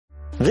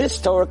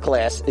This Torah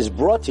class is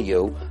brought to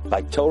you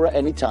by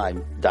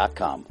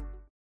TorahAnytime.com.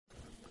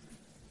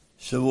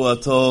 Shavua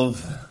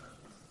Tov,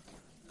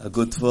 a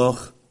good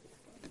Tvoch.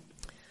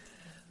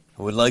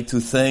 I would like to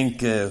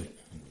thank, to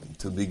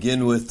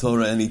begin with,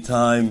 Torah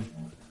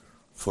Anytime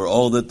for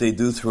all that they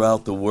do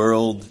throughout the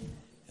world,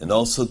 and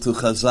also to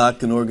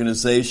Chazak, an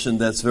organization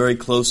that's very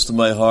close to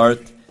my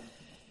heart,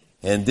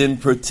 and in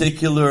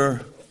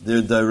particular,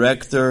 their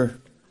director,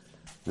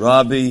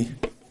 Rabbi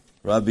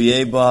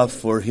Abba,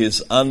 for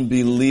his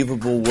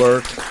unbelievable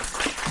work.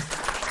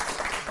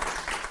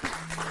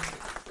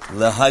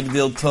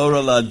 Lahagdil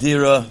Torah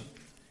Ladira.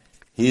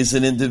 He is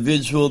an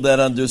individual that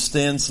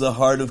understands the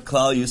heart of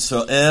Klal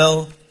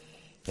Yisrael,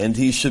 and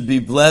he should be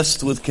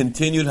blessed with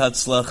continued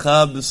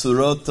Hatzlacha,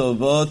 Besurot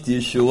Tovot,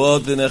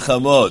 Yeshuot, and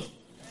Nechamot.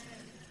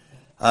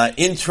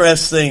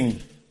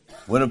 Interesting,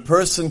 when a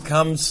person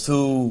comes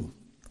to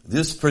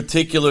this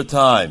particular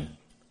time,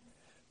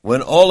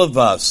 when all of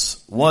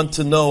us want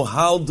to know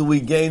how do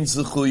we gain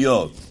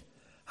zechuyot,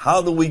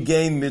 how do we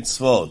gain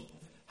mitzvot,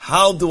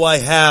 how do I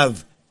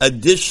have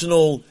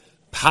additional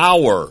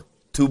power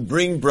to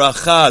bring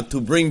bracha, to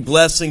bring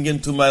blessing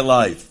into my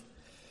life.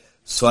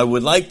 So I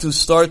would like to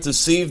start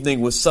this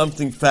evening with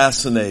something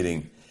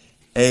fascinating.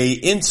 A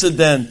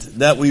incident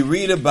that we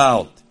read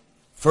about,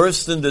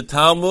 first in the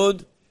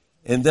Talmud,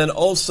 and then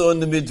also in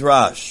the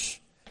Midrash.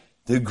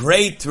 The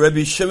great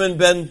Rabbi Shimon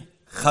ben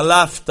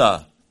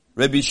Chalafta,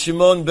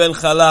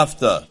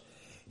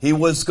 he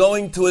was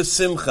going to a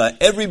simcha.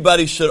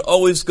 Everybody should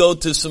always go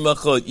to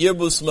simachot.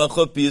 Yirbu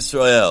simachot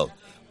b'Yisrael.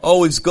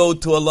 Always go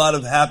to a lot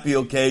of happy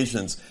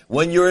occasions.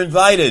 When you're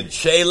invited,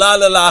 she'ela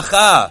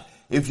lelacha,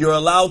 if you're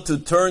allowed to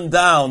turn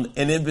down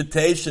an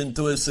invitation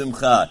to a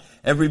simcha.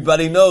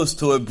 Everybody knows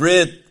to a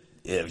Brit,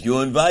 if you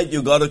invite,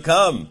 you got to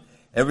come.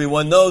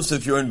 Everyone knows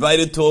if you're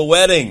invited to a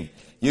wedding,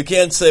 you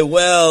can't say,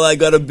 well, I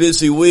got a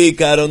busy week,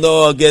 I don't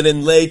know, I'll get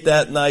in late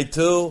that night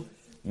too.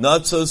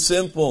 Not so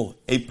simple.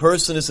 A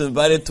person is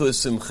invited to a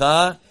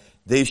simcha,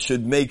 they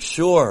should make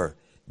sure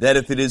that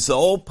if it is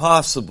all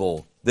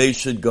possible, they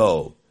should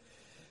go.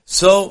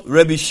 So,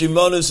 Rabbi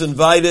Shimon is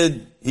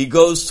invited, he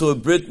goes to a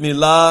Brit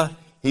Milah,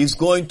 he's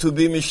going to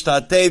be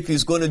mishtatef,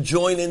 he's going to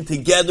join in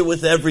together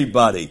with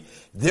everybody.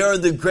 There are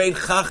the great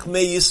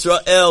Chachmei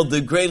Yisrael,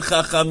 the great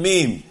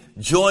Chachamim,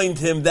 joined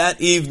him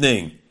that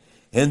evening.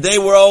 And they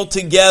were all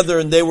together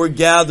and they were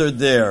gathered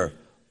there.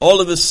 All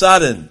of a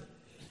sudden,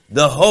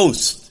 the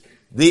host,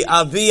 the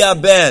Avi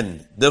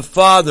Ben, the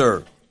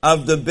father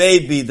of the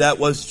baby that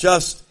was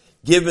just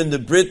given the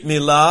Brit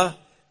Milah,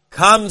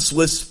 comes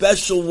with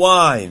special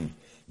wine.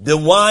 The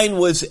wine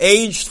was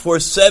aged for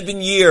 7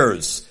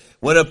 years.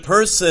 When a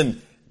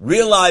person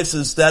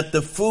realizes that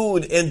the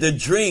food and the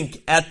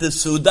drink at the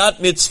Sudat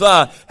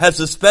Mitzvah has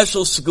a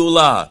special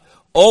segula,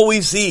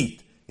 always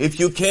eat. If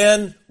you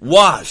can,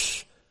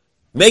 wash.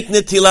 Make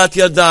netilat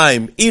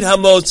yadayim. Eat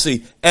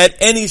hamotzi.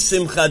 At any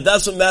simcha,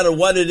 doesn't matter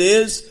what it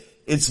is,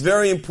 it's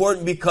very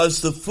important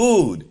because the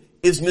food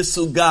is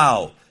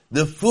misugal.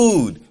 The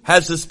food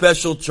has a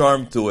special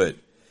charm to it.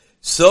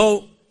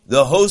 So,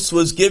 the host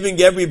was giving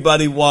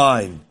everybody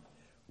wine.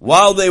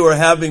 While they were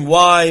having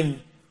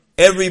wine,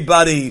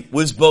 everybody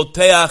was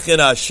boteach in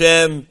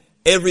Hashem.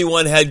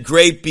 Everyone had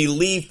great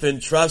belief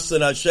and trust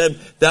in Hashem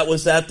that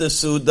was at the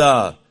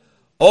Sudah.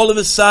 All of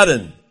a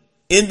sudden,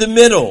 in the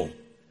middle,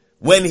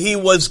 when he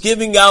was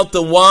giving out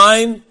the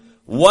wine,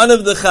 one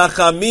of the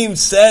Chachamim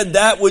said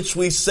that which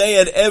we say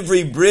at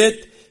every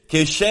Brit,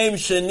 Keshem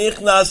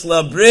shenichnas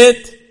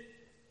labrit,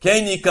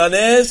 ken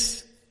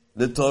yikanes,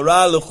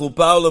 leTorah,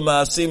 lechuppah,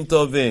 lemaasim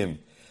tovim.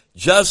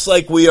 Just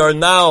like we are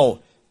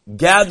now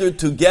gathered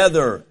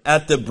together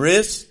at the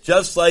bris,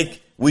 just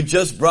like we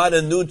just brought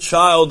a new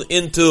child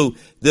into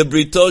the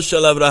Brito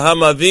Shel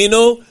Avraham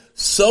Avinu,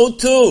 so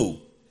too,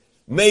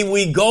 may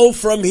we go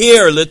from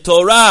here,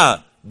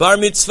 leTorah, bar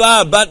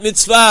mitzvah, bat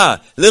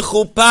mitzvah,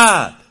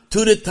 lechuppah,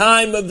 to the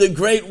time of the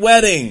great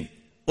wedding,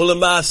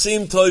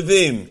 ulemaasim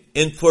tovim,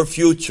 and for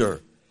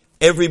future.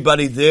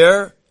 Everybody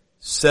there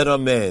said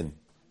amen.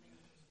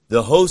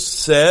 The host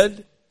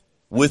said,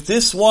 with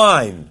this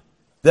wine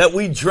that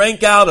we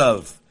drank out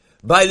of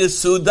by the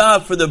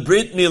Sudah for the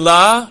Brit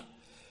Milah,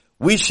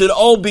 we should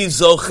all be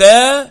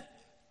zocheh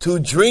to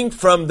drink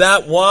from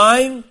that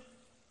wine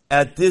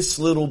at this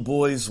little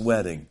boy's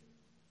wedding.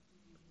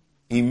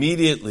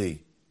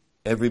 Immediately,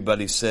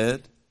 everybody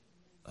said,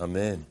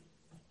 amen.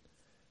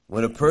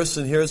 When a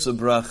person hears a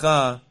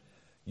bracha,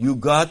 you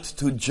got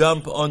to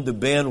jump on the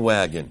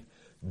bandwagon.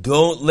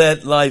 Don't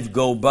let life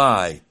go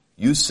by.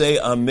 You say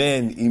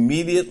amen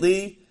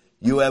immediately,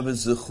 you have a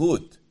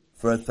zechut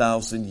for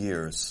 1,000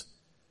 years.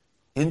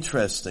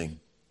 Interesting.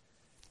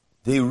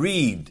 They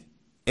read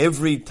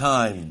every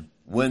time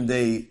when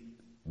they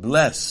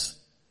bless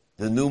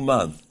the new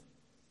month,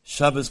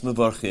 Shabbos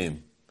Mevarchim.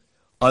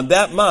 On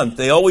that month,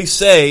 they always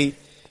say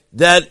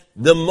that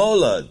the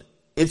Molad,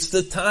 it's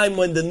the time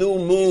when the new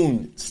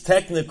moon, it's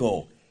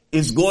technical,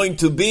 is going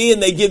to be,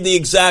 and they give the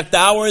exact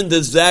hour and the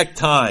exact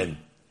time.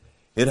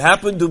 It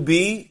happened to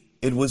be,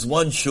 it was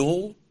one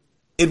shul,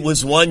 it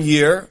was 1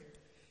 year,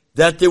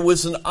 that there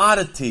was an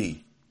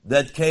oddity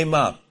that came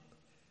up.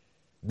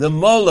 The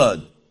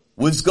molad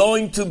was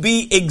going to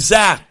be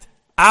exact,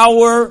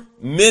 hour,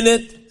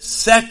 minute,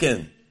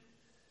 second.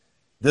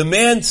 The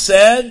man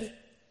said,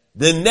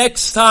 the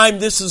next time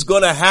this is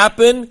going to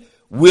happen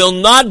will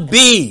not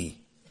be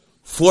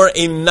for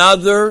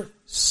another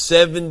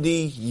 70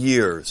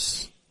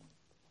 years.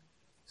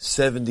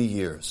 70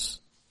 years.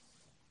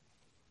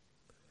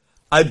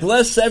 I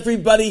bless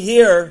everybody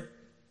here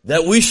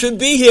that we should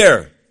be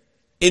here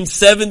in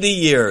 70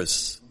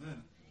 years.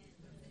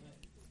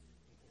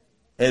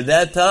 At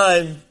that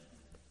time,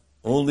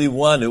 only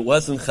one. It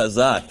wasn't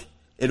Chazak.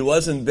 It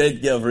wasn't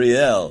Beit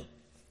Gavriel.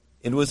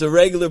 It was a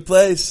regular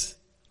place.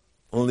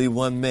 Only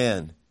one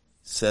man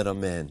said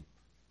amen.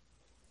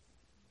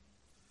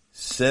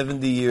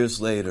 70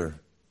 years later,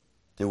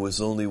 there was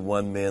only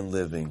one man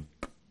living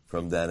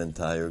from that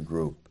entire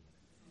group.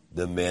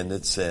 The man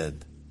that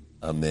said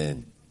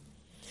amen.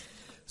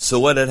 So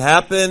what had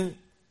happened?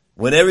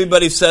 When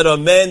everybody said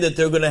amen, that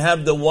they're going to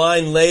have the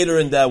wine later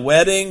in that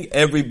wedding,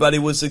 everybody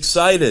was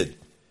excited.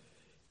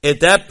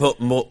 At that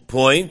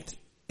point,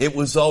 it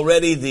was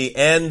already the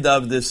end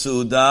of the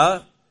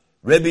Suda.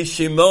 Rabbi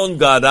Shimon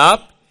got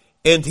up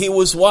and he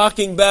was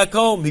walking back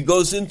home. He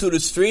goes into the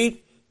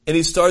street and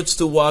he starts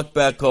to walk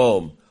back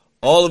home.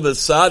 All of a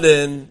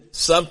sudden,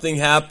 something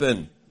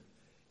happened.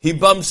 He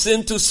bumps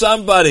into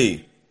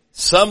somebody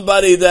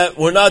that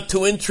we're not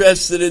too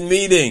interested in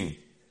meeting.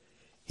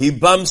 He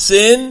bumps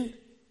in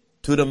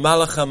to the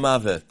Malach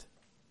HaMavet.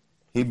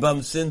 He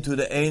bumps into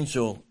the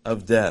angel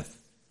of death.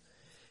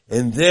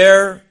 And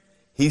there,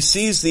 he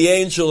sees the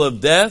angel of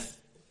death,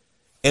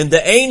 and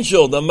the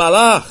angel, the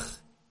Malach,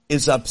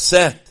 is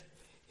upset.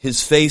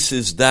 His face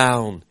is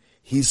down.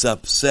 He's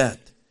upset.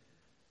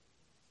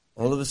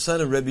 All of a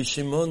sudden, Rabbi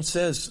Shimon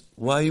says,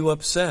 why are you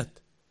upset?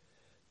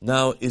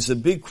 Now, is a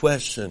big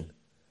question.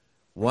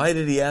 Why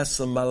did he ask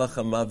the Malach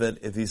HaMavet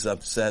if he's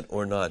upset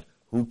or not?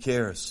 Who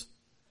cares?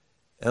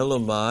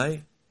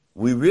 Elamai,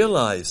 we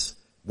realize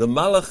the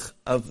Malach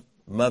of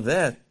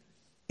Mavet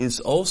is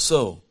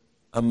also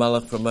a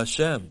Malach from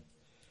Hashem.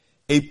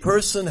 A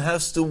person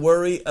has to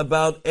worry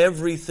about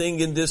everything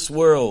in this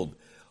world.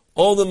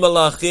 All the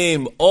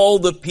Malachim, all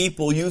the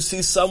people, you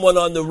see someone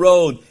on the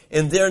road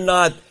and they're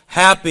not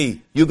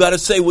happy. You got to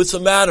say, what's the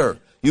matter?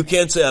 You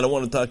can't say, I don't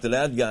want to talk to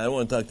that guy. I don't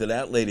want to talk to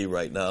that lady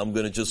right now. I'm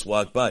going to just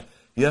walk by.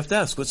 You have to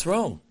ask, what's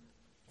wrong?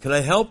 Can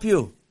I help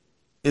you?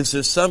 Is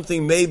there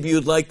something maybe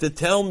you'd like to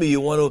tell me?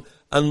 You want to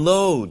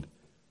unload?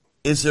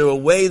 Is there a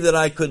way that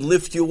I could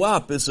lift you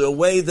up? Is there a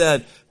way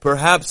that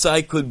perhaps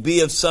I could be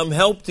of some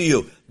help to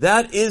you?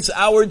 That is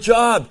our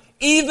job.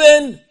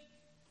 Even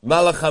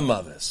Malach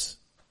HaMavet.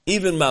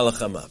 Even Malach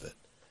HaMavet.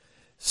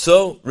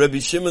 So Rabbi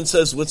Shimon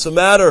says, what's the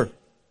matter?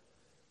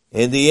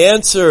 And he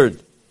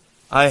answered,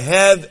 I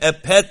have a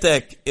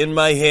petek in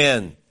my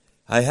hand.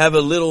 I have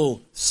a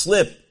little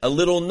slip, a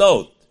little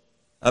note,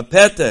 a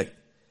petek.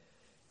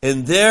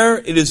 And there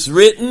it is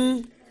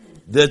written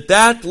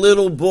that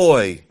little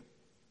boy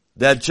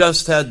that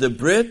just had the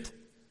Brit,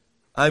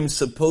 I'm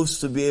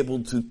supposed to be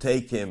able to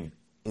take him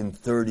in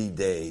 30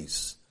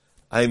 days.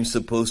 I'm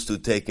supposed to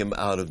take him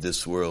out of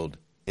this world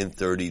in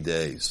 30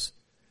 days.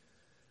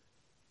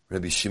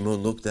 Rabbi Shimon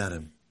looked at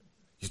him.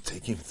 You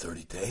take him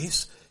 30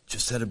 days?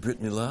 Just had a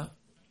Brit Milah?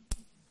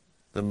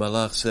 The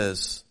Malach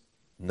says,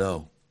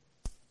 no,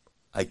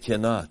 I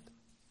cannot.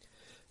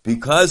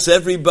 Because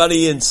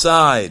everybody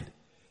inside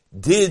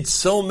did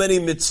so many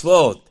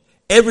mitzvot.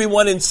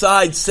 Everyone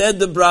inside said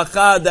the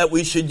bracha that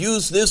we should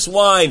use this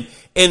wine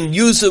and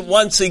use it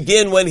once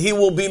again when he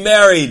will be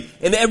married.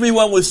 And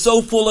everyone was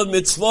so full of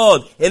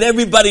mitzvot. And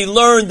everybody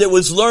learned. There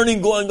was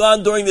learning going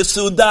on during the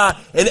Suda.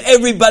 And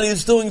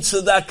everybody's doing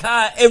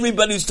tzedakah.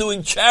 Everybody's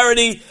doing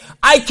charity.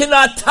 I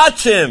cannot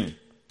touch him.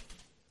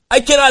 I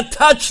cannot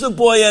touch the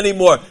boy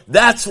anymore.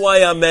 That's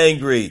why I'm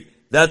angry.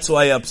 That's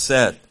why I'm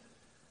upset.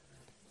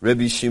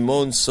 Rabbi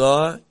Shimon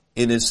saw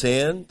in his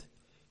hand,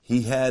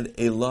 he had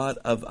a lot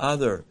of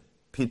other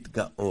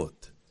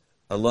pitgaot,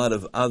 a lot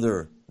of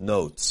other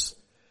notes.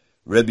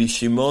 Rabbi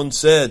Shimon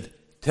said,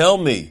 tell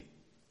me,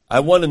 I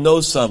want to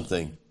know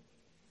something.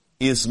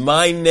 Is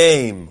my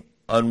name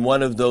on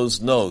one of those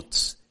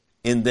notes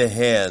in the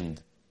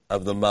hand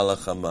of the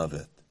Malach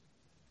HaMavet?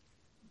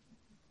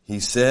 He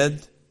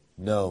said,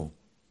 no.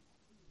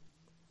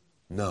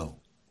 No.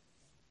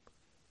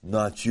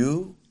 Not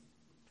you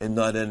and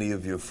not any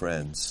of your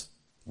friends.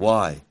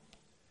 Why?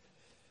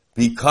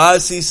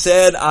 Because he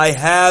said, I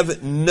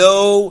have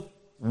no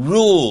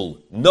rule,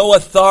 no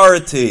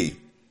authority,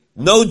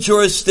 no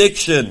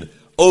jurisdiction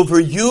over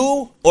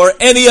you or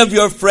any of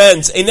your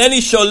friends. I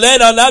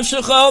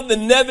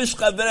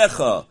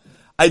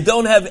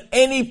don't have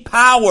any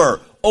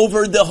power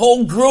over the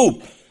whole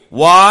group.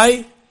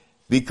 Why?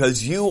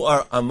 Because you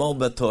are Amal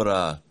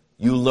B'Torah.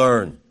 You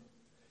learn.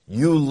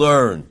 You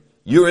learn.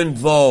 You're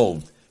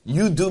involved.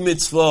 You do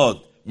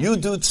mitzvot. You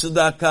do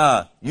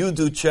tzedakah. You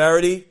do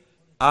charity.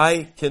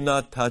 I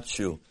cannot touch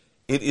you.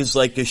 It is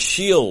like a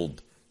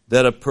shield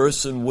that a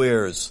person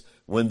wears.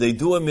 When they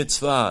do a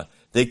mitzvah,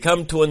 they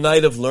come to a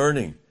night of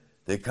learning.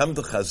 They come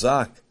to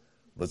Chazak.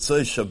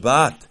 Motzei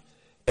Shabbat.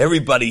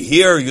 Everybody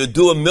here, you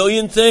do a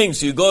million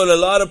things. You go to a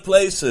lot of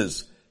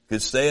places. You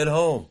could stay at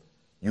home.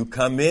 You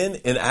come in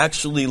and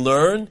actually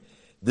learn.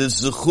 The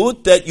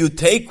zechut that you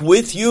take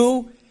with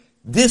you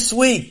this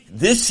week,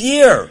 this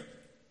year,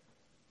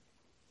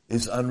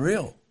 is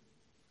unreal.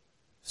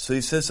 So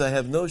he says, I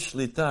have no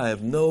shlita, I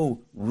have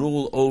no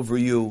rule over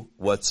you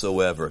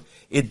whatsoever.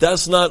 It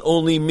does not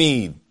only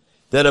mean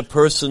that a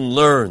person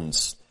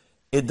learns.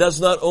 It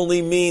does not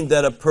only mean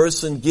that a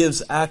person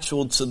gives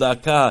actual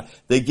tzedakah,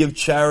 they give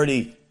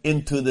charity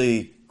into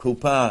the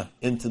kupah,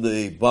 into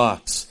the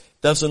box.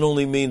 It doesn't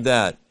only mean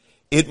that.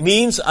 It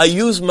means I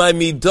use my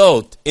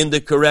midot in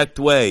the correct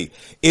way.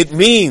 It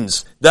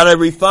means that I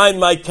refine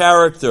my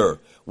character.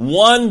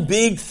 One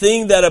big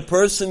thing that a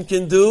person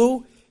can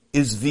do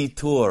is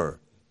vitur,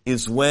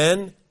 is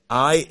when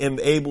I am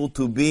able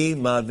to be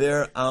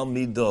maver al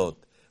midot.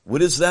 What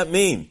does that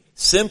mean?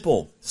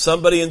 Simple.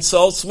 Somebody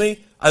insults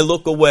me, I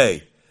look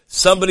away.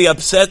 Somebody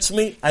upsets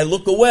me, I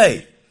look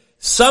away.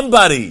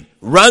 Somebody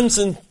runs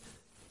and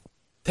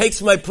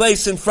takes my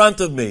place in front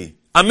of me.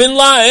 I'm in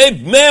line.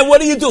 Hey, man, what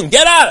are you doing?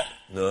 Get out!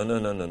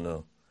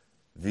 No.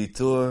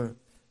 Vitur,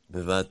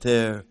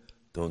 bevater,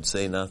 don't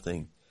say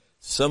nothing.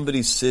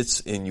 Somebody sits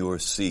in your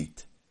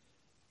seat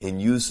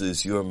and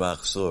uses your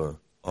machzor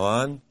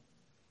on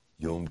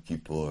Yom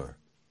Kippur.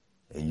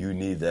 And you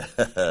need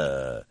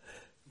that.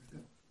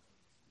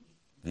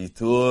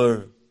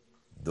 Vitur,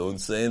 don't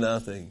say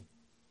nothing.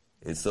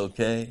 It's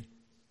okay.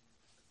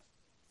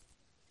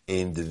 An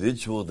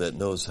individual that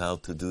knows how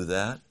to do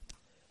that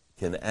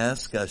can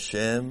ask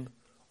Hashem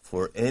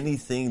for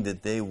anything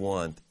that they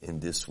want in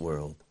this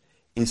world,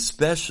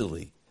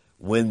 especially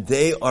when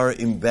they are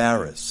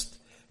embarrassed,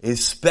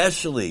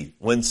 especially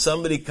when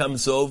somebody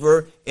comes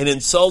over and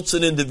insults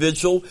an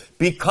individual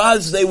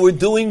because they were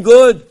doing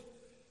good.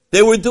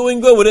 They were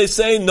doing good. What they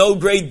say, no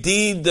great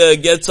deed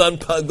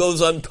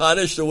goes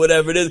unpunished or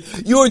whatever it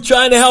is. You were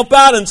trying to help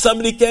out and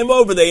somebody came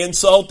over. They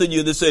insulted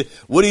you. They say,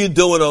 what are you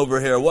doing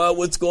over here?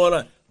 What's going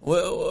on?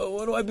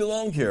 What do I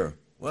belong here?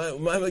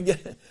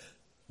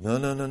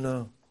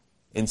 No.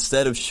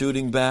 Instead of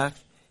shooting back,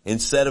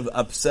 instead of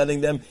upsetting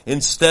them,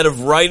 instead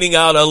of writing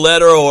out a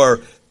letter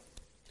or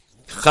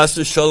chas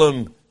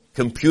v'shalom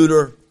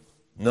computer,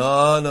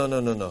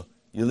 no.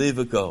 You leave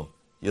it go.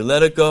 You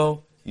let it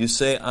go. You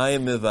say, I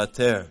am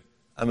mevater.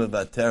 I'm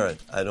mevateret.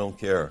 I don't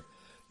care.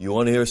 You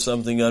want to hear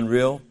something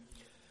unreal?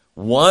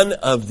 One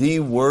of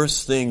the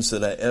worst things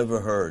that I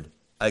ever heard,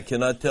 I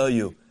cannot tell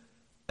you,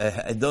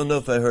 I don't know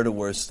if I heard a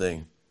worse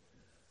thing.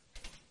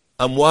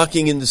 I'm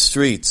walking in the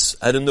streets.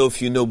 I don't know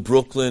if you know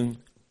Brooklyn,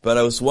 but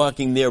I was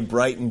walking near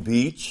Brighton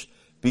Beach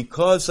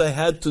because I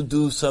had to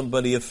do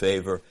somebody a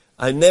favor.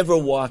 I never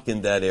walk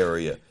in that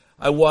area.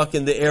 I walk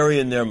in the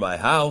area near my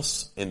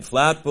house, in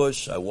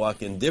Flatbush. I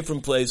walk in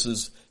different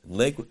places, in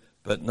Lakewood,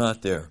 but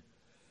not there.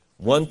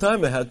 One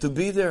time I had to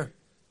be there.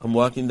 I'm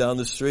walking down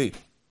the street.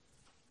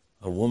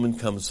 A woman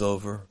comes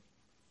over,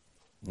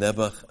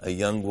 Nebuch, a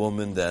young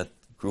woman that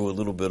grew a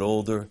little bit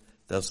older,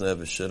 doesn't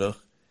have a shidduch,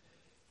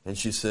 and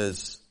she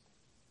says,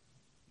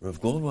 Rav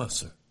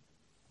Goldwasser,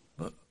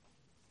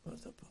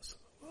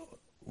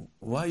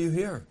 why are you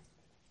here?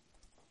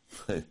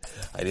 I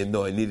didn't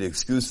know I needed an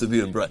excuse to be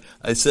in Brighton.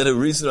 I said the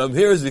reason I'm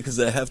here is because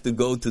I have to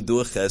go to do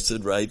a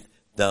chesed right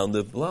down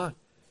the block.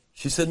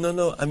 She said,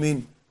 no,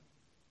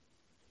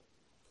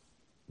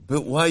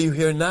 but why are you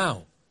here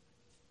now?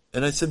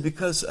 And I said,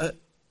 because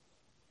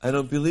I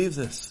don't believe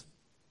this.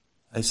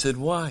 I said,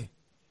 why?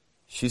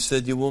 She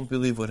said, you won't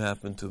believe what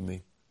happened to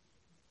me.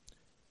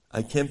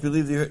 I can't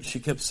believe you heard.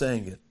 She kept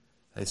saying it.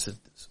 I said,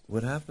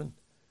 what happened?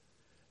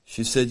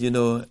 She said,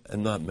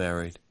 I'm not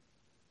married.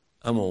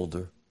 I'm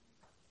older.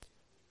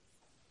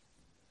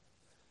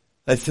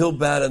 I feel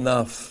bad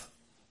enough.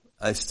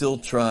 I still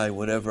try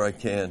whatever I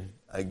can.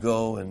 I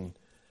go and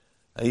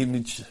I eat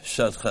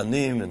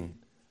shadchanim and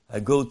I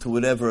go to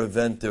whatever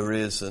event there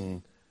is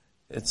and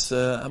it's,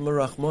 I'm a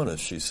Rachmanus,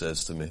 she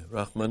says to me,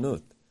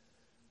 Rachmanut.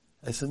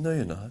 I said, no,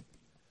 you're not.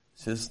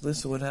 She says,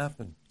 listen what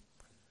happened.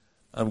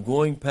 I'm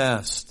going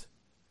past.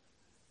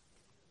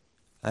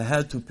 I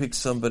had to pick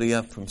somebody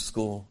up from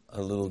school,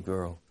 a little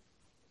girl.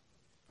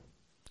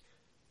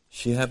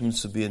 She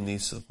happens to be a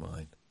niece of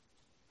mine.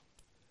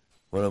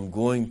 When I'm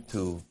going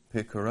to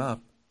pick her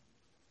up,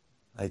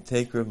 I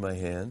take her in my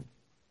hand.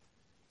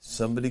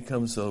 Somebody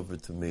comes over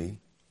to me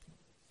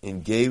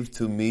and gave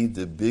to me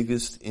the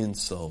biggest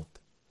insult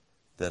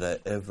that I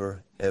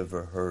ever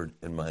heard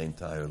in my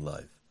entire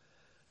life.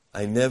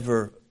 I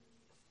never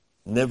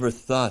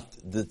thought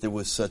that there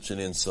was such an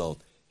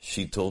insult.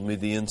 She told me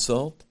the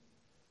insult.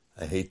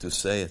 I hate to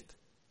say it.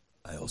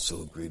 I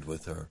also agreed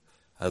with her.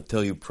 I'll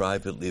tell you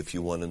privately if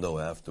you want to know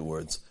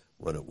afterwards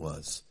what it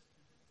was.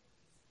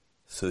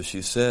 So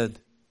she said,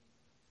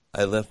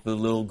 I left the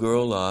little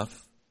girl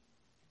off.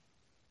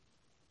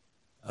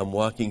 I'm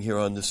walking here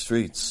on the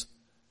streets.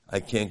 I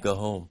can't go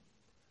home.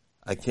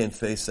 I can't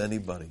face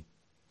anybody.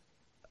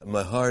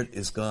 My heart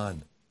is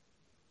gone.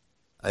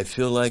 I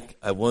feel like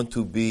I want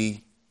to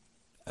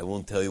I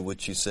won't tell you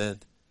what she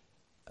said.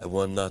 I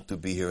want not to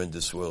be here in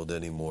this world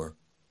anymore.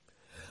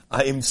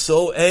 I am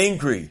so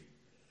angry.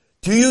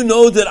 Do you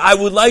know that I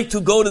would like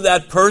to go to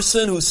that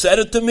person who said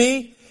it to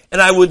me?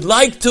 And I would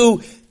like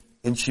to...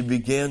 And she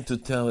began to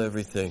tell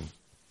everything.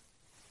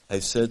 I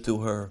said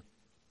to her,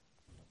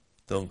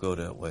 don't go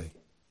that way.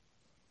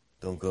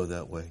 Don't go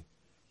that way.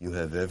 You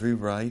have every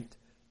right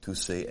to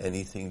say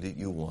anything that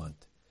you want.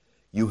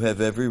 You have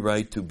every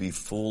right to be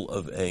full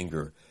of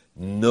anger.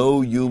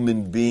 No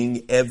human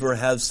being ever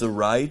has the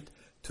right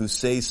to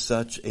say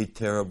such a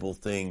terrible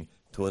thing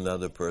to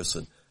another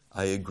person.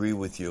 I agree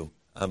with you.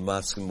 I'm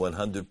asking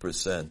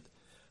 100%.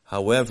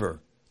 However,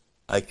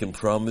 I can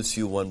promise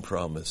you one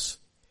promise.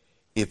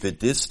 If at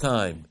this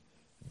time,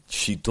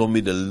 she told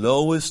me the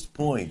lowest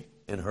point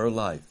in her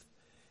life,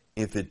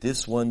 if at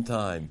this one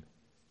time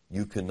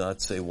you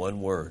cannot say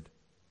one word,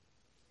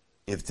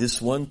 if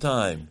this one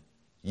time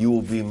you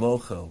will be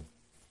mocho,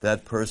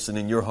 that person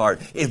in your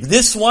heart, if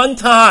this one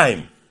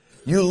time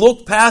you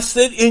look past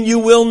it and you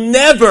will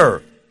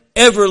never,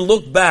 ever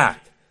look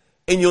back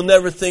and you'll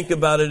never think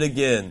about it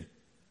again,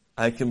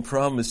 I can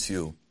promise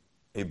you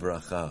a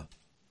bracha.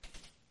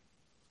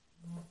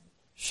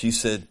 She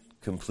said,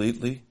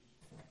 completely?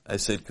 I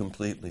said,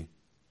 completely.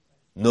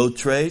 No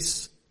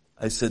trace?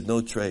 I said,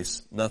 no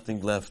trace.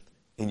 Nothing left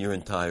in your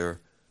entire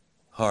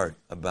heart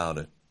about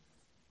it.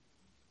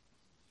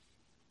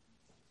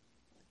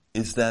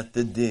 Is that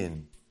the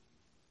din?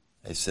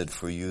 I said,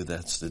 for you,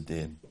 that's the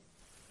din.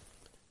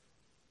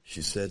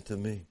 She said to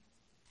me,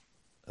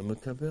 I'm a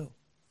kabel.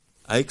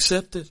 I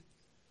accept it.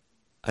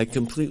 I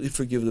completely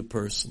forgive the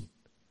person.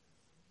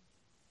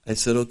 I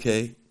said,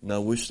 okay,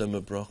 now wish them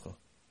a bracha.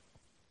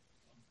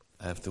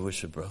 I have to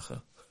wish a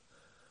bracha.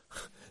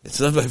 It's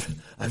not,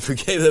 I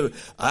forgave them.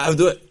 I'll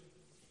do it.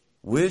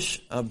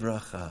 Wish a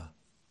bracha.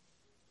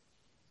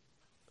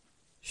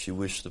 She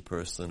wished the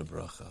person a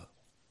bracha.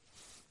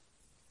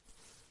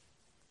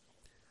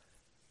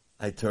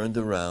 I turned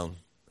around.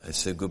 I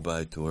said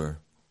goodbye to her.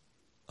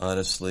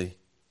 Honestly,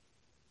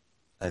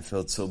 I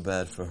felt so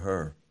bad for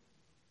her.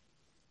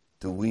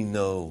 Do we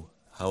know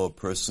how a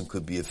person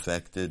could be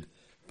affected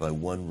by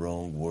one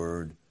wrong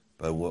word,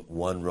 by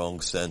one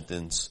wrong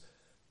sentence,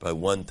 by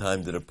one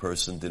time that a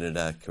person didn't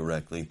act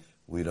correctly?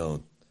 We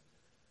don't.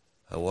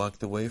 I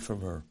walked away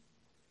from her.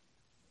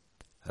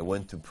 I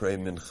went to pray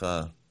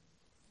mincha,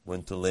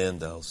 went to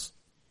Landau's.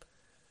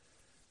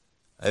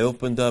 I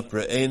opened up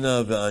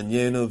Re'ena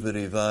ve'anyenu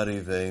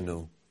v'rivari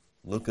ve'enu.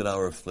 Look at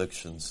our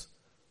afflictions.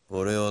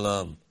 Borei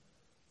olam.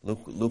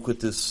 Look what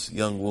this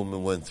young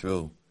woman went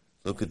through.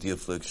 Look at the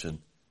affliction.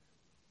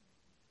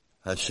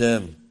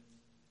 Hashem,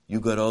 you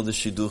got all the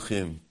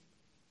shidduchim.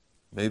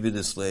 Maybe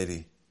this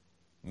lady,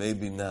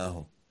 maybe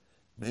now,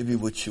 maybe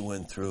what she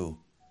went through,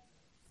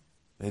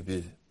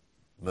 maybe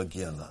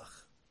Magia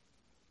lach.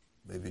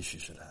 Maybe she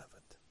should have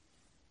it.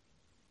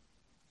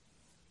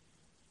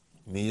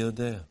 Mi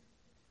yodea.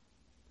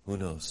 Who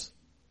knows?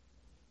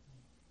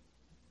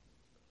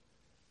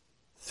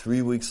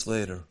 3 weeks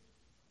later,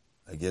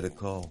 I get a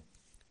call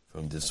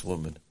from this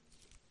woman.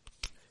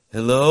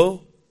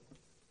 Hello?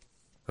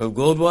 Rav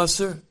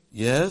Goldwasser?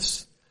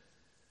 Yes?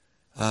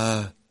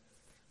 I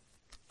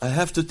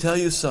have to tell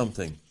you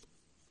something.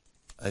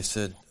 I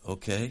said,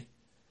 okay.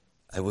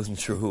 I wasn't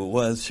sure who it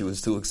was. She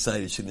was too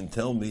excited. She didn't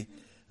tell me.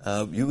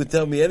 You could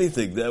tell me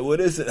anything.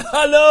 What is it?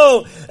 Oh,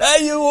 no!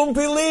 Hey, you won't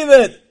believe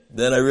it!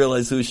 Then I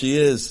realized who she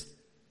is.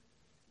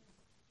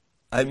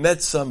 I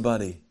met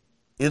somebody.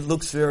 It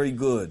looks very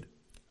good.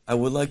 I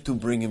would like to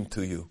bring him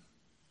to you.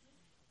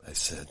 I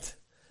said,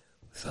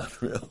 it's not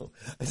real.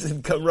 I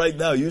said, come right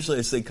now. Usually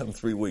I say come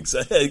 3 weeks.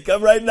 I said,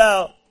 come right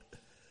now.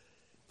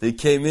 They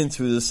came in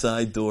through the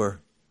side door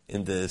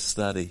in the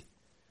study.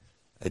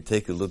 I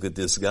take a look at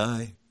this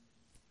guy.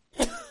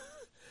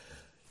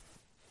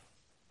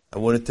 I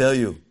want to tell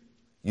you,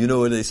 you know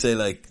what they say,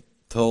 like,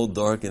 tall,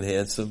 dark, and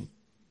handsome?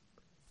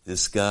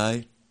 This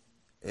guy,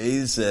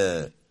 he's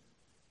a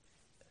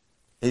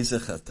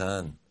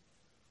chatan.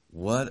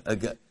 What a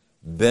guy.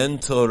 Ben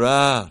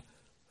Torah,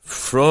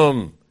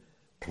 from,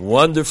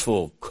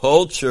 wonderful,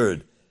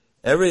 cultured,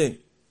 everything.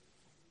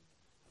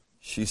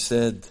 She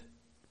said,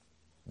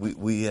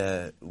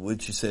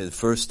 what'd she say? The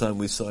first time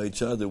we saw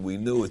each other, we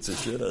knew it's a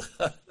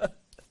shidduch.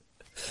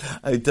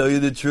 I tell you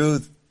the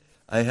truth.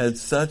 I had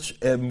such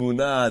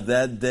emunah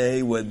that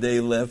day when they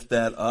left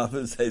that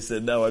office. I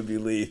said, now I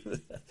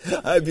believe.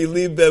 I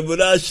believe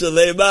be'emunah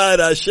shalema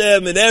and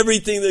Hashem and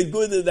everything that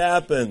good that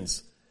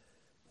happens.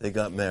 They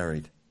got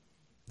married.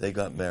 They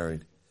got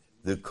married.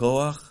 The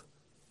koach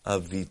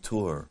of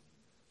vitur.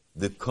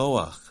 The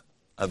koach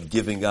of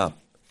giving up.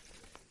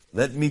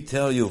 Let me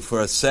tell you for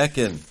a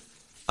second,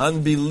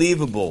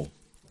 unbelievable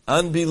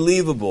in the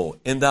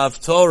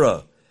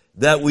Haftorah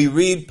that we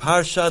read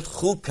Parshat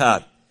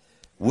Chukat.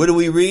 What do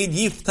we read?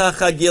 Yiftach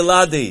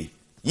HaGiladi.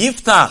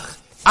 Yiftach.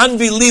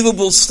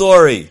 Unbelievable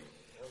story.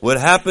 What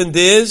happened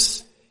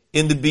is,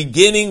 in the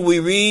beginning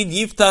we read,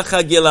 Yiftach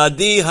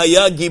HaGiladi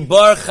Haya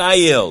Gibar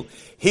Chayil.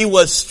 He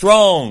was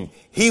strong.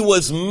 He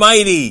was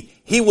mighty.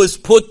 He was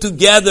put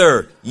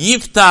together.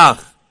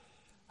 Yiftach.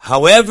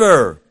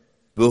 However,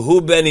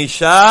 Behu Ben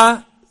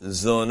Isha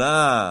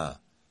Zonah.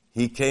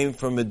 He came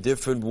from a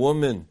different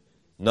woman,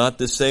 not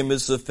the same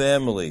as the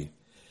family.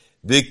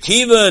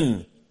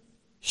 V'kivan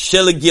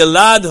shel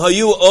Gilad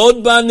hayu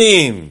od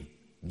banim.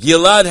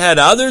 Gilad had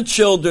other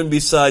children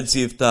besides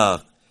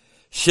Yiftach.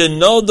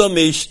 Shenodo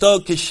mishto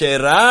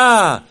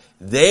keshera.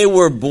 They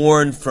were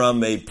born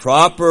from a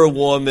proper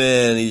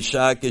woman,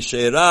 Isha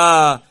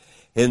keshera.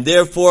 And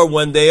therefore,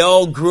 when they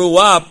all grew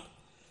up,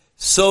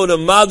 so the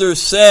mother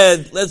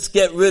said, let's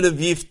get rid of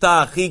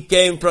Yiftach. He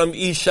came from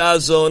Isha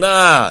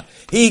Zonah.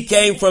 He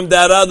came from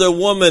that other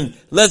woman.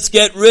 Let's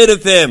get rid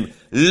of him.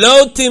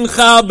 Lo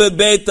timcha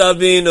bebeit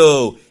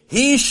avinu.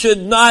 He should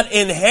not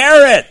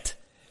inherit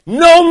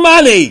no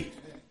money.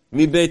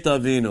 Mi beit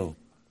avinu.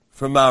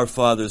 From our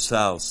father's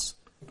house.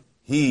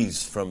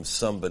 He's from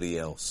somebody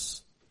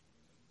else.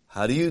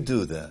 How do you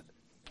do that?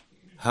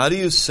 How do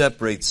you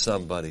separate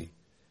somebody?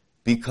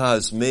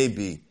 Because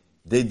maybe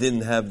they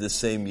didn't have the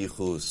same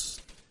yichus.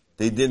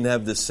 They didn't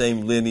have the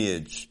same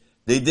lineage.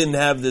 They didn't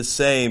have the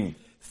same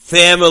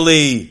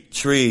family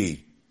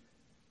tree.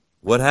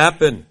 What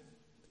happened?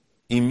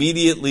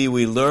 Immediately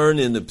we learn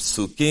in the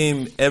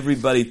Psukim,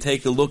 everybody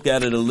take a look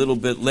at it a little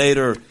bit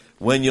later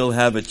when you'll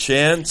have a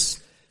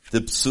chance.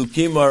 The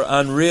Psukim are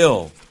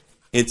unreal.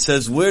 It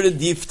says, where did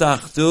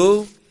Yiftach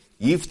do?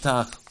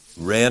 Yiftach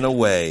ran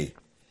away.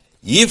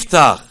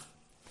 Yiftach.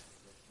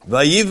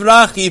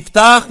 Vayivrach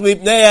Yiftach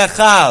mipnei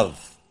achav.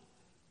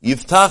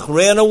 Yiftach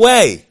ran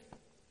away.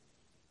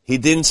 He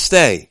didn't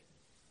stay.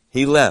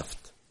 He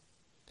left.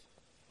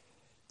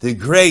 The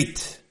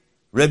great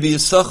Rabbi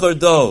Yisachar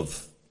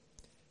Dov,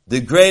 the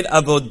great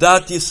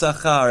Avodat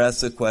Yisachar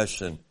asked the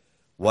question,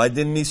 why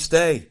didn't he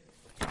stay?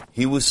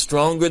 He was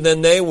stronger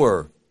than they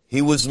were.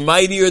 He was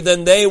mightier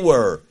than they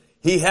were.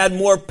 He had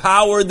more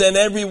power than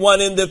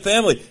everyone in the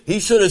family. He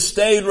should have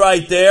stayed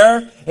right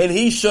there, and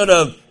he should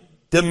have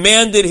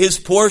demanded his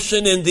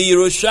portion in the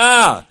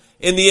Yerusha,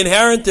 in the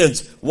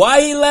inheritance.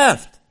 Why he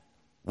left?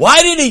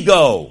 Why did he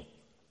go?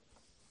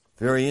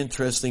 Very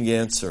interesting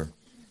answer.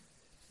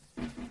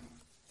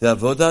 The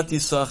Avodat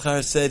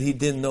Yisachar said he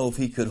didn't know if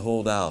he could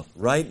hold out.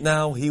 Right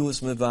now, he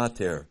was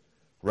mevater.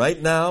 Right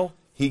now,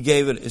 he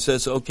gave it. He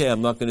says, okay,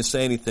 I'm not going to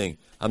say anything.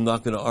 I'm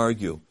not going to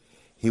argue.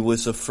 He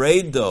was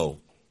afraid, though,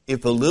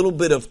 if a little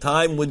bit of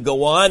time would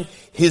go on,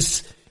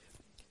 his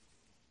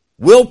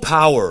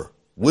willpower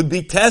would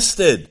be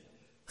tested.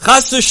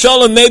 Chas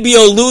v'shalom, maybe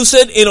he'll lose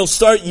it and he'll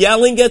start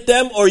yelling at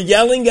them or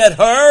yelling at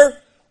her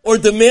or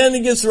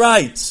demanding his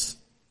rights.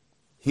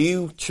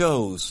 He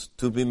chose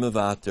to be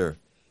mevater.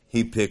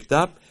 He picked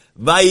up.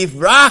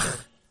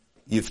 Vayivrach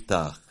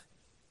Yiftach.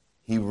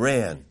 He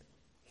ran.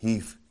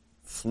 He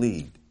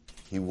fled.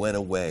 He went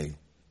away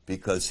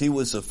because he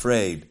was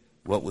afraid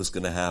what was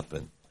going to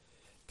happen.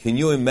 Can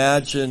you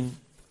imagine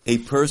a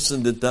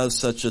person that does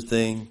such a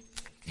thing?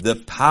 The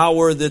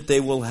power that they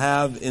will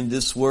have in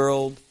this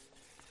world?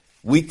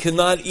 We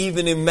cannot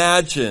even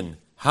imagine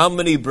how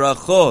many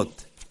brachot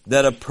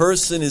that a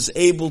person is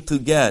able to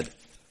get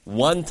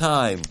one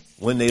time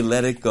when they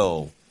let it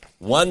go.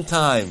 One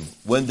time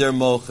when they're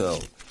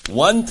mochel.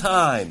 One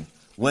time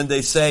when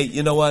they say,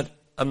 you know what,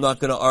 I'm not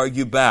going to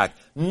argue back.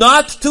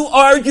 Not to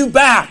argue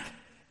back.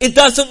 It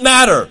doesn't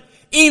matter.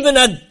 Even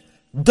a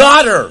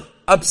daughter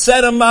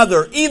upset a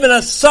mother. Even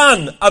a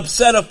son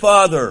upset a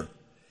father.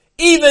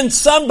 Even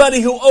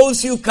somebody who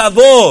owes you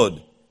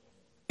kavod.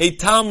 A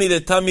talmid, a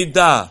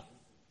talmidah,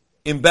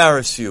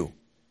 embarrass you.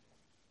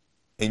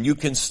 And you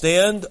can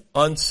stand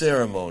on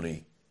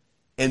ceremony.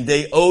 And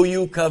they owe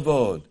you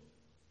kavod.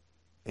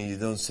 And you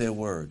don't say a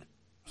word.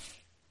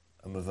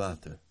 I'm a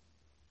vater.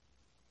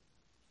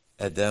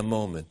 At that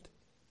moment,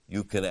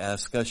 you can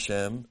ask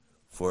Hashem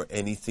for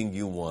anything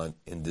you want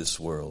in this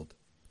world.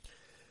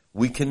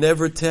 We can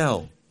never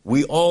tell.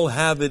 We all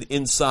have it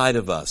inside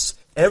of us.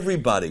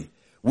 Everybody.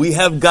 We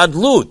have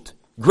gadlut,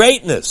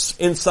 greatness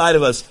inside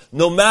of us.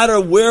 No matter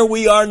where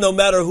we are, no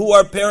matter who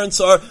our parents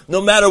are,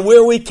 no matter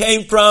where we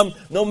came from,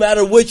 no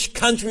matter which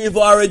country of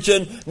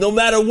origin, no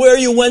matter where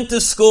you went to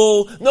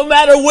school, no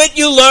matter what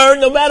you learn,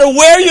 no matter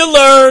where you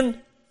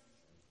learn,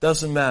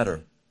 doesn't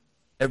matter.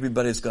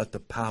 Everybody's got the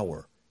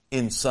power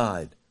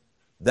inside.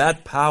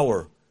 That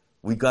power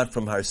we got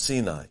from Har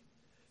Sinai.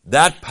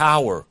 That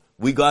power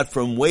we got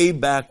from way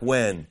back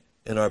when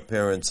in our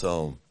parents'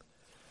 home.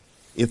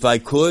 If I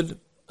could,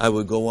 I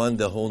would go on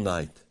the whole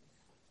night.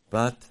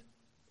 But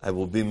I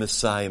will be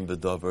Messiah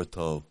b'davar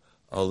tov.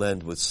 I'll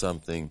end with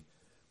something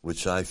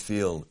which I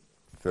feel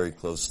very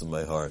close to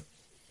my heart.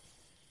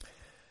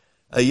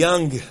 A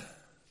young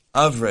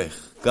avrech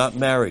got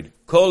married.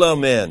 Kolel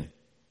man.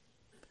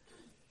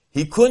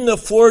 He couldn't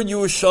afford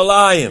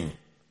Yerushalayim.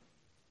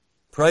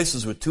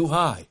 Prices were too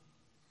high.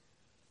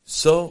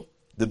 So,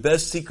 the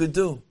best he could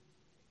do,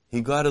 he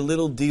got a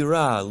little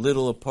dirah, a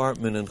little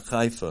apartment in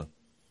Haifa.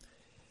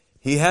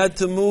 He had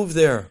to move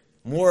there.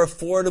 More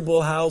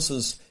affordable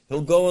houses.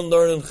 He'll go and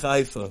learn in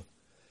Haifa.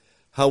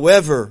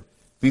 However,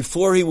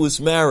 before he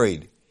was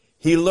married,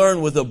 he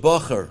learned with a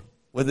bacher,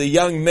 with a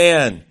young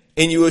man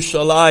in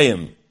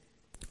Yerushalayim.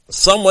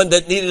 Someone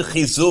that needed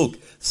chizuk.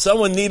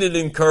 Someone needed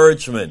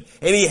encouragement.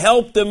 And he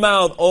helped him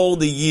out all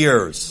the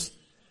years.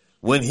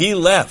 When he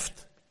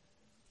left,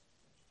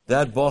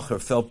 that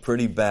bocher felt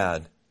pretty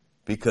bad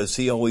because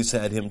he always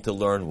had him to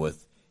learn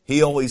with.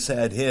 He always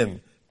had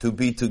him to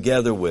be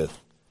together with.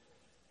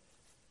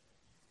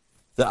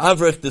 The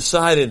Avrech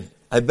decided,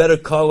 I better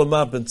call him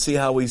up and see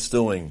how he's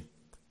doing.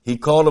 He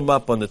called him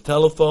up on the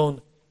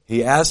telephone.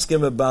 He asked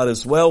him about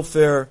his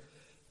welfare.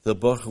 The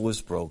bocher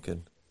was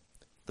broken.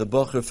 The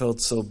bocher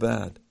felt so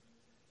bad.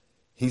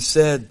 He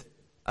said,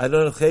 I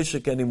don't have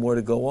cheshek anymore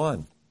to go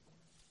on.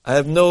 I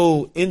have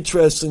no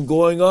interest in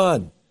going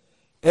on.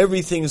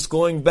 Everything's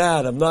going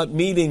bad. I'm not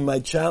meeting my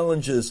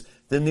challenges,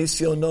 the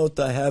nisyonot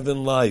I have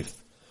in life.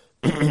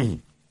 At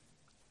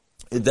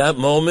that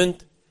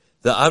moment,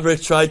 the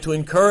Avrech tried to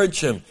encourage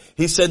him.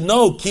 He said,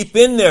 no, keep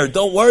in there.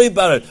 Don't worry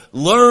about it.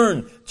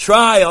 Learn.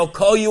 Try. I'll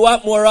call you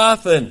up more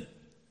often.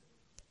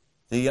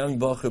 The young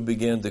bocher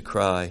began to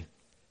cry.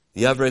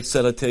 The Avrech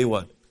said, I'll tell you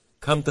what.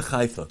 Come to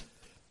Haifa.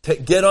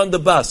 Get on the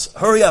bus.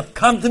 Hurry up.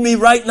 Come to me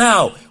right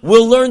now.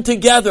 We'll learn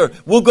together.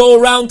 We'll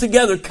go around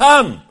together.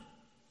 Come.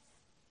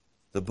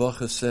 The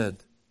bocher said,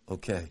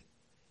 okay.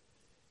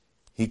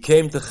 He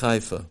came to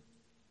Haifa.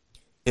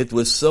 It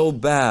was so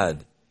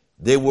bad.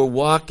 They were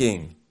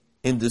walking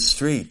in the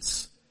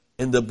streets.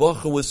 And the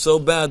bocher was so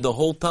bad the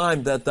whole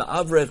time that the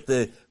Avrech,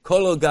 the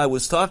Kolo guy,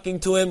 was talking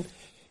to him.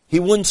 He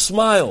wouldn't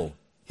smile.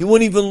 He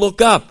wouldn't even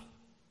look up.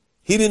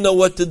 He didn't know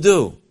what to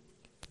do.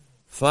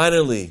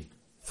 Finally,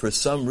 for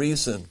some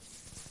reason,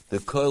 the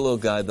Kolo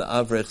guy, the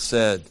Avrech,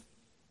 said,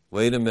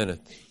 wait a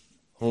minute.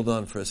 Hold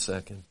on for a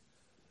second.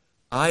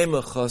 I am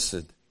a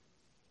chassid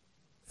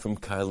from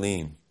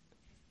Karlin,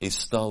 a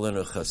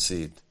Staliner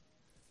chassid.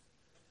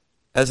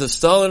 As a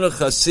Staliner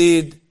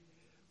chassid,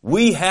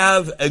 we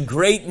have a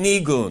great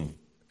nigun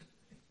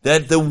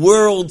that the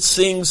world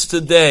sings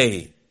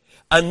today.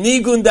 A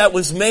nigun that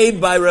was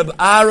made by Reb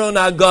Aaron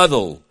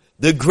Agadol,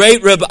 the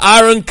great Reb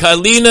Aaron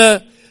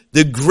Karlina,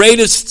 the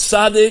greatest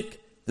tzaddik,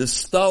 the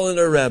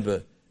Staliner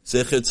Rebbe,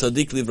 Zecher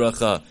Tzadik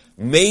Livracha,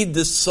 made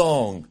the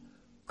song,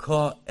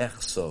 Ka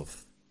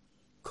Echsov.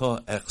 Ka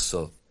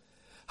Echsov.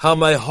 How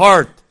my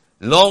heart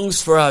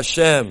longs for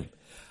Hashem.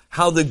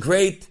 How the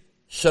great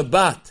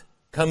Shabbat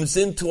comes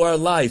into our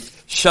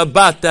life.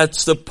 Shabbat,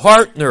 that's the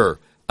partner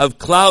of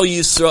Klal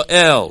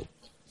Yisrael.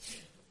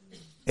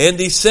 And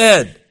he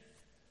said,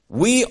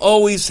 we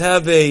always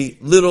have a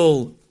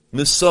little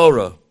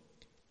Mesorah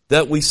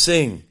that we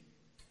sing.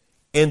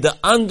 And the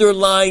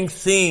underlying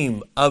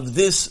theme of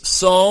this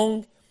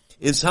song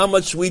is how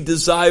much we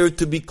desire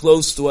to be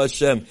close to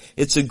Hashem.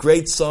 It's a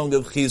great song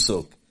of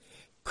Chizuk.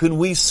 Can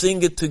we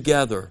sing it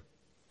together?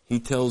 He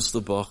tells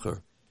the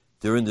bocher.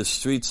 They're in the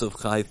streets of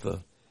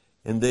Haifa.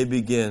 And they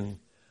begin,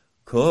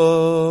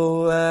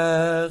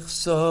 Koach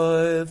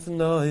soif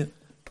noi.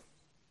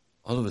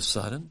 All of a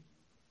sudden,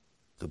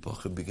 the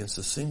bocher begins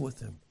to sing with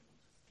him.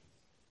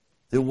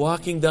 They're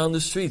walking down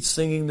the street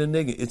singing the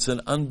niggun. It's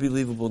an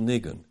unbelievable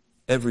niggun.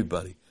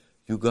 Everybody.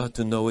 You got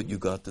to know it. You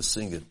got to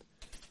sing it.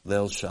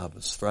 Leil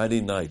Shabbos,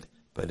 Friday night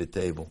by the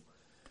table.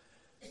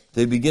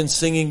 They begin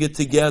singing it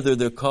together.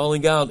 They're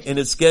calling out and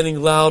it's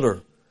getting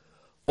louder.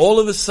 All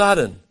of a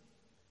sudden,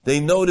 they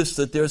notice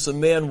that there's a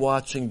man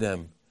watching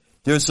them.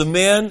 There's a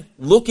man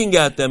looking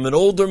at them, an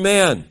older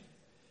man.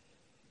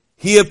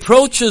 He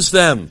approaches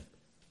them.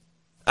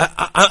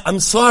 I'm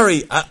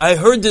sorry, I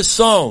heard this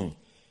song.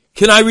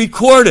 Can I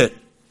record it?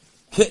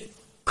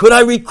 Could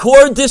I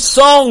record this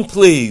song,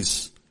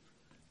 please?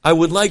 I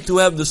would like to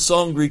have the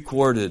song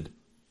recorded.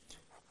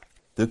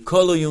 The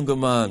Kolo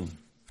Yungaman,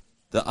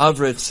 the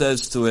Avrech,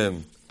 says to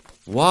him,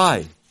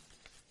 why?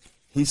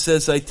 He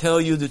says, I tell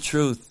you the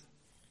truth.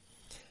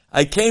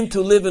 I came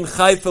to live in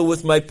Haifa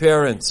with my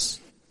parents.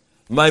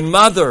 My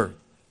mother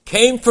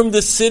came from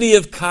the city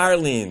of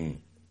Karlin.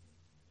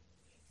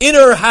 In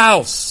her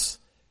house,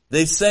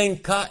 they sang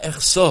Ka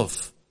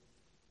Echsof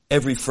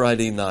every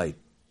Friday night.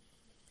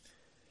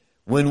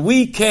 When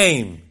we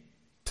came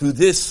to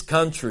this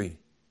country,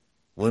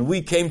 when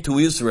we came to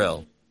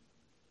Israel,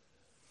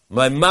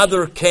 my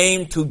mother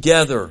came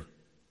together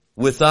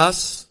with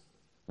us.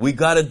 We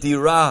got a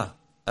dirah,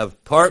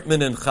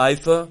 apartment in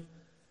Haifa.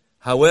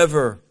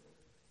 However,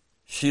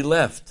 she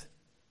left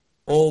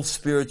all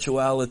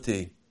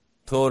spirituality,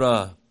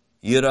 Torah,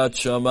 Yirat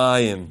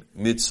Shamayim,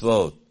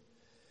 mitzvot.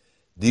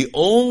 The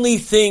only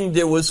thing,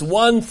 there was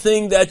one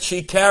thing that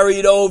she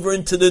carried over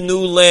into the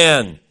new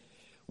land.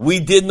 We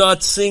did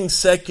not sing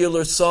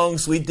secular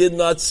songs. We did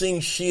not sing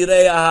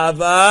Shirei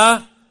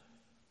Ahava.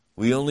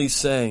 We only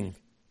sang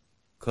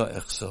Ka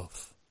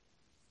Echsof,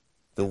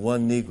 the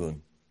one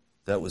nigun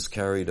that was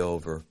carried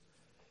over.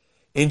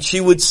 And she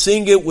would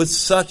sing it with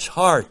such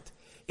heart,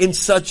 in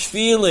such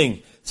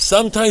feeling.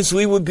 Sometimes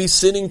we would be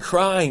sitting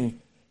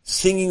crying,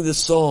 singing the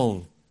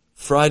song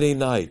Friday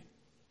night,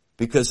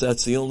 because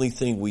that's the only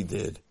thing we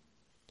did.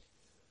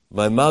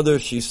 My mother,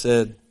 she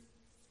said,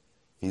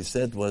 he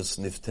said was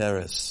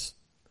Nifteres.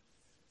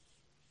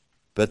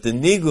 But the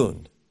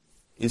nigun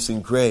is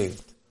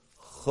engraved,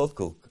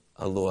 Chokuk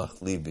Aloach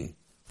Libi.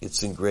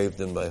 It's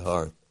engraved in my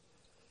heart.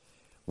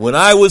 When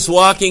I was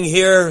walking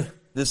here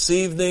this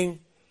evening,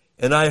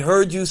 and I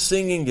heard you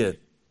singing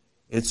it,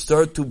 it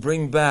started to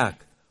bring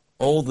back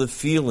all the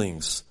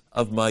feelings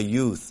of my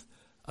youth,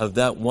 of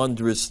that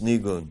wondrous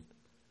nigun.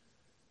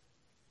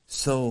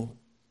 So,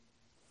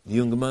 the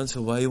young man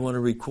said, why do you want to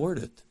record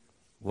it?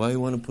 Why do you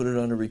want to put it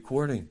on a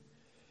recording?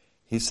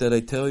 He said, I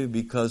tell you,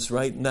 because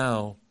right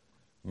now,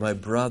 my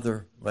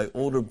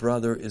older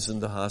brother is in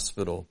the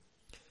hospital.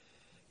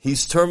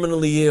 He's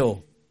terminally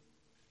ill.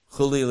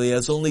 Khalil, he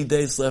has only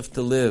days left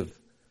to live.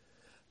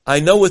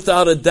 I know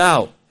without a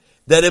doubt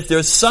that if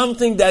there's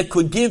something that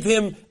could give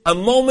him a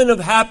moment of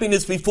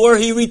happiness before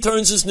he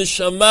returns his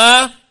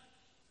neshama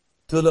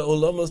to the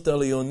Olamos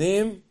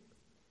Dalionim,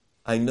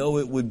 I know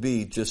it would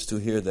be just to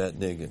hear that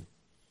nigun.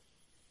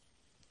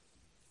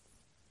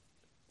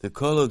 The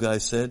Kolo guy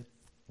said,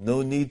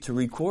 no need to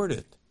record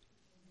it.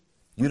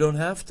 You don't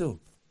have to.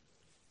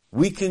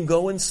 We can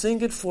go and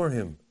sing it for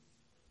him.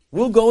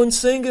 We'll go and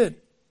sing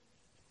it.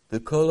 The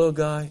Kolo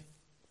guy,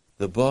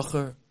 the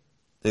Bacher,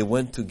 they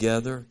went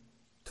together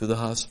to the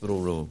hospital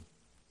room.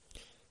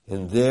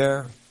 And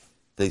there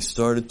they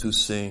started to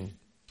sing.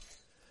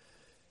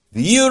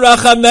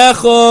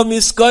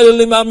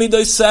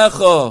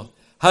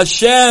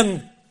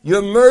 Hashem,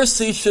 your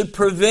mercy should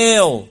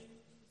prevail.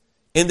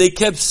 And they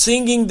kept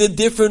singing the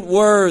different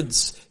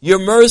words. Your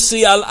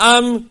mercy,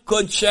 al-am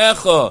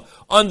kodshecha,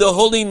 on the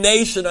holy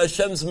nation,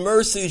 Hashem's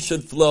mercy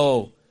should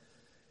flow.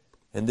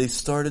 And they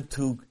started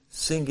to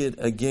sing it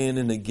again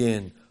and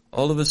again.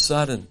 All of a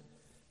sudden,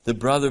 the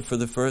brother for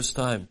the first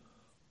time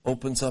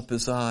opens up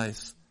his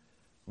eyes,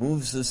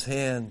 moves his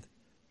hand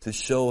to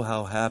show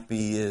how happy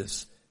he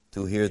is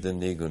to hear the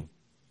nigun.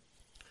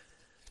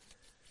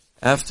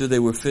 After they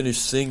were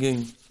finished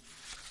singing,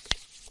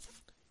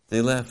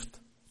 they left.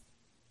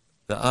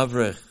 The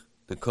Avrech,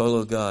 the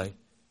Kolo guy,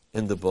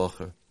 and the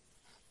Bocher.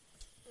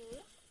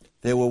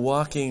 They were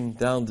walking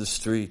down the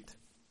street.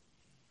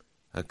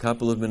 A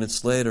couple of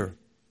minutes later,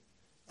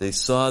 they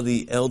saw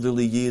the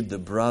elderly Yid, the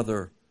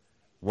brother,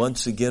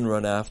 once again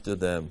run after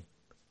them.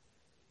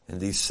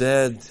 And he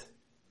said,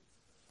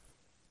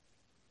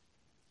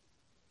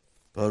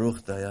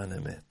 Baruch Dayan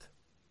Emet.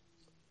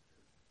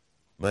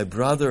 My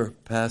brother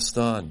passed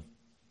on.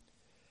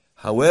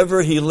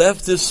 However, he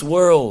left this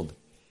world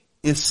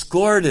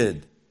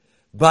escorted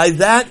by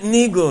that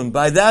nigun,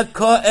 by that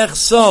ko'ech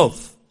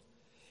sof,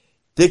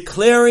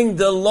 declaring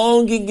the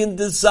longing and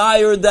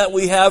desire that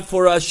we have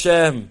for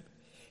Hashem.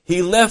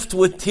 He left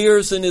with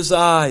tears in his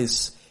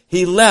eyes.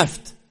 He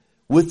left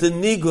with the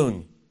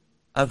nigun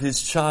of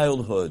his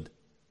childhood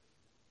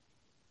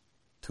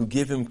to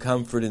give him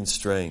comfort and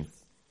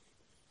strength.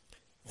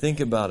 Think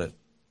about it.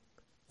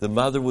 The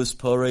mother was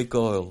porek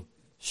oil.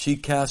 She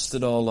cast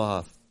it all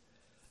off.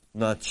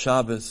 Not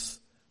Shabbos,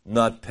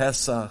 not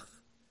Pesach,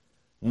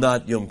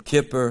 not Yom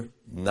Kippur,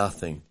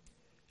 nothing.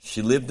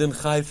 She lived in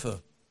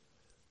Haifa,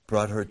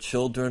 brought her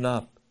children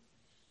up.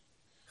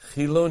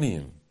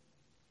 Chilonim.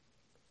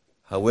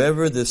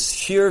 However, the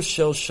Shir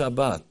Shel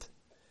Shabbat,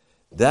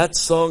 that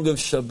song of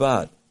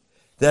Shabbat,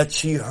 that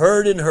she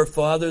heard in her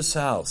father's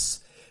house,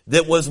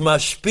 that was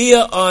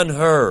mashpia on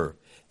her,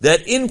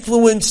 that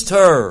influenced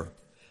her,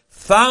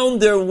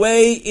 found their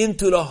way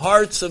into the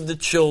hearts of the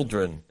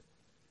children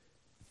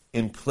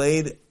and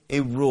played a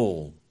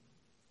role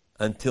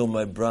until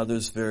my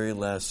brother's very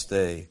last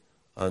day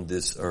on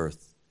this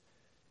earth.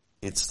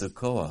 It's the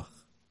koach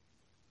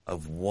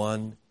of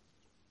one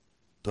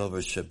dover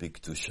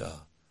shebiktusha,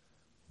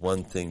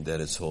 one thing that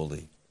is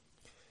holy.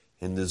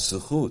 In the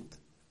zechut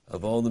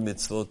of all the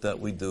mitzvot that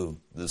we do,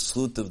 the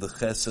zechut of the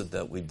chesed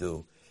that we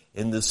do,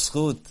 in the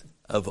zechut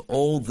of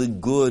all the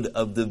good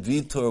of the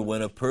vitor,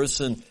 when a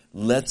person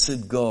lets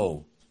it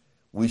go,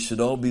 we should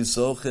all be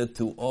zochet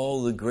to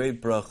all the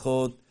great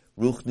brachot,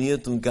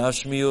 ruchniut and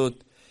gashmiut,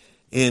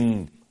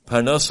 in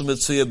Parnasu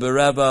Metzuya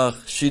Berabach,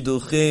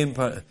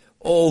 Shiduchim,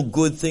 all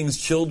good things,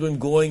 children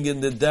going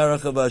in the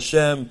derech of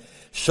Hashem,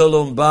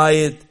 Shalom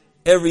Bayit,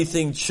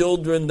 everything,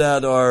 children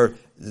that are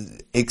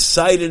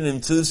excited and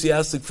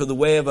enthusiastic for the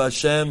way of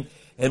Hashem,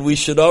 and we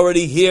should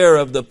already hear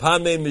of the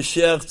Pamei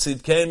Mashiach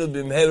Tzidkenu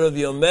B'mheira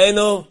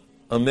V'yomeinu.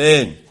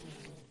 Amen.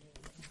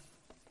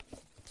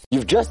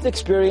 You've just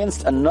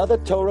experienced another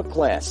Torah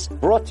class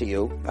brought to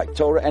you by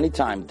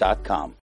TorahAnytime.com.